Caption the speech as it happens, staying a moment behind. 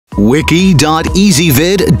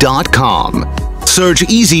wiki.ezvid.com. Search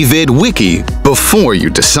EasyVid Wiki before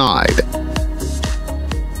you decide.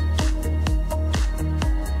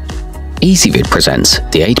 EasyVid presents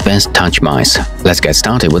the 8 best touch mice. Let's get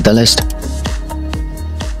started with the list.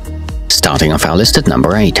 Starting off our list at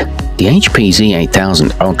number 8. The HP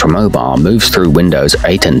Z8000 Ultra Mobile moves through Windows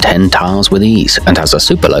 8 and 10 tiles with ease and has a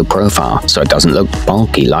super low profile, so it doesn't look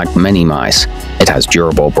bulky like many mice. It has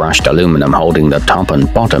durable brushed aluminum holding the top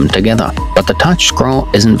and bottom together, but the touch scroll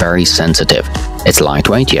isn't very sensitive. It's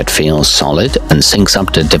lightweight yet feels solid and syncs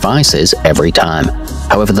up to devices every time.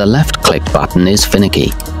 However, the left click button is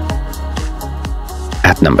finicky.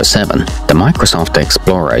 At number 7, the Microsoft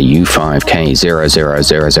Explorer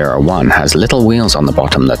U5K00001 has little wheels on the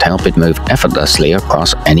bottom that help it move effortlessly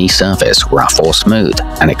across any surface, rough or smooth,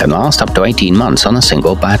 and it can last up to 18 months on a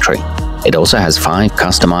single battery. It also has 5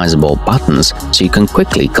 customizable buttons so you can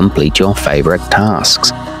quickly complete your favorite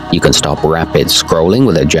tasks. You can stop rapid scrolling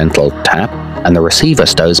with a gentle tap, and the receiver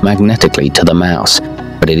stows magnetically to the mouse,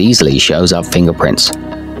 but it easily shows up fingerprints.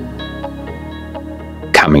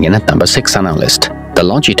 Coming in at number 6 on our list, the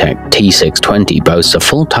Logitech T620 boasts a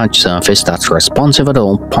full touch surface that's responsive at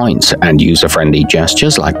all points and user-friendly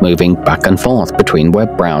gestures like moving back and forth between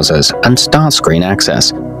web browsers and start screen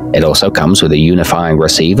access. It also comes with a unifying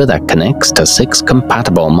receiver that connects to 6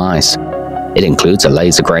 compatible mice. It includes a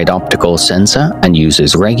laser-grade optical sensor and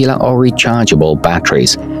uses regular or rechargeable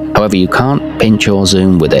batteries. However, you can't pinch or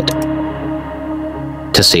zoom with it.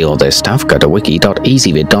 To see all this stuff, go to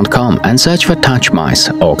wiki.ezvid.com and search for touch mice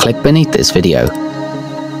or click beneath this video.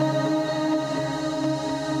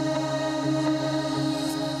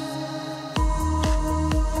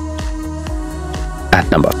 At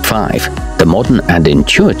number 5, the modern and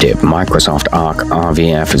intuitive Microsoft Arc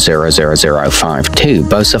RVF-00052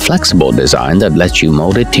 boasts a flexible design that lets you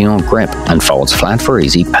mold it to your grip and folds flat for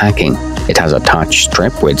easy packing. It has a touch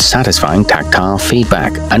strip with satisfying tactile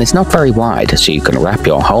feedback, and it's not very wide, so you can wrap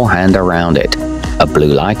your whole hand around it. A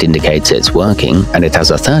blue light indicates it's working, and it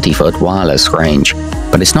has a 30-foot wireless range,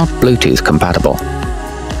 but it's not Bluetooth compatible.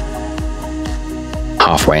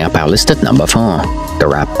 Halfway up our list at number 4. The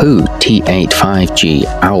Rapoo T8 5G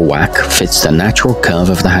Auawak fits the natural curve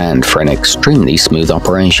of the hand for an extremely smooth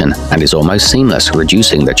operation and is almost seamless,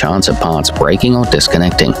 reducing the chance of parts breaking or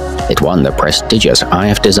disconnecting. It won the prestigious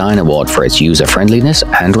IF Design Award for its user-friendliness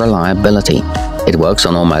and reliability. It works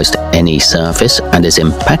on almost any surface and is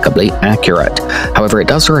impeccably accurate. However, it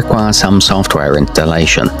does require some software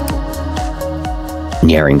installation.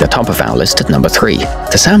 Nearing the top of our list at number 3,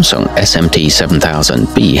 the Samsung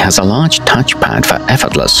SMT7000B has a large touchpad for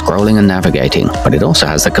effortless scrolling and navigating, but it also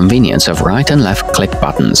has the convenience of right and left click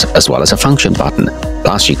buttons, as well as a function button.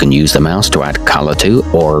 Plus, you can use the mouse to add color to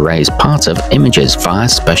or erase parts of images via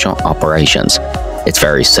special operations. It's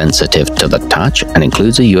very sensitive to the touch and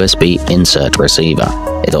includes a USB insert receiver.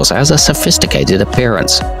 It also has a sophisticated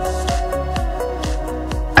appearance.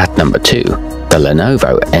 At number 2, the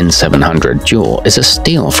Lenovo N700 Dual is a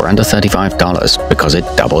steal for under $35 because it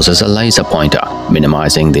doubles as a laser pointer,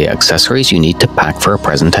 minimizing the accessories you need to pack for a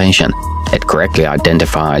presentation. It correctly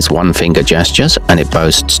identifies one-finger gestures, and it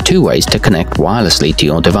boasts 2 ways to connect wirelessly to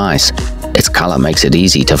your device. Its color makes it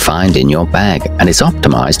easy to find in your bag, and it's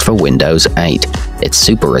optimized for Windows 8. It's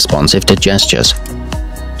super responsive to gestures.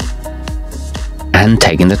 And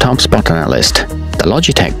taking the top spot on our list, the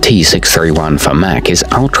Logitech T631 for Mac is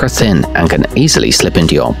ultra thin and can easily slip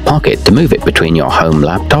into your pocket to move it between your home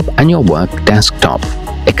laptop and your work desktop.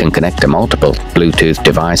 It can connect to multiple Bluetooth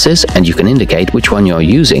devices, and you can indicate which one you're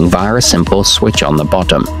using via a simple switch on the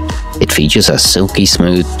bottom. It features a silky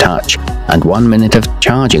smooth touch and 1 minute of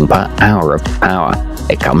charging per hour of power.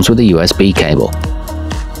 It comes with a USB cable.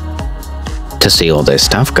 To see all this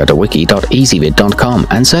stuff, go to wiki.ezvid.com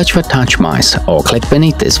and search for touch mice or click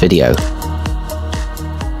beneath this video.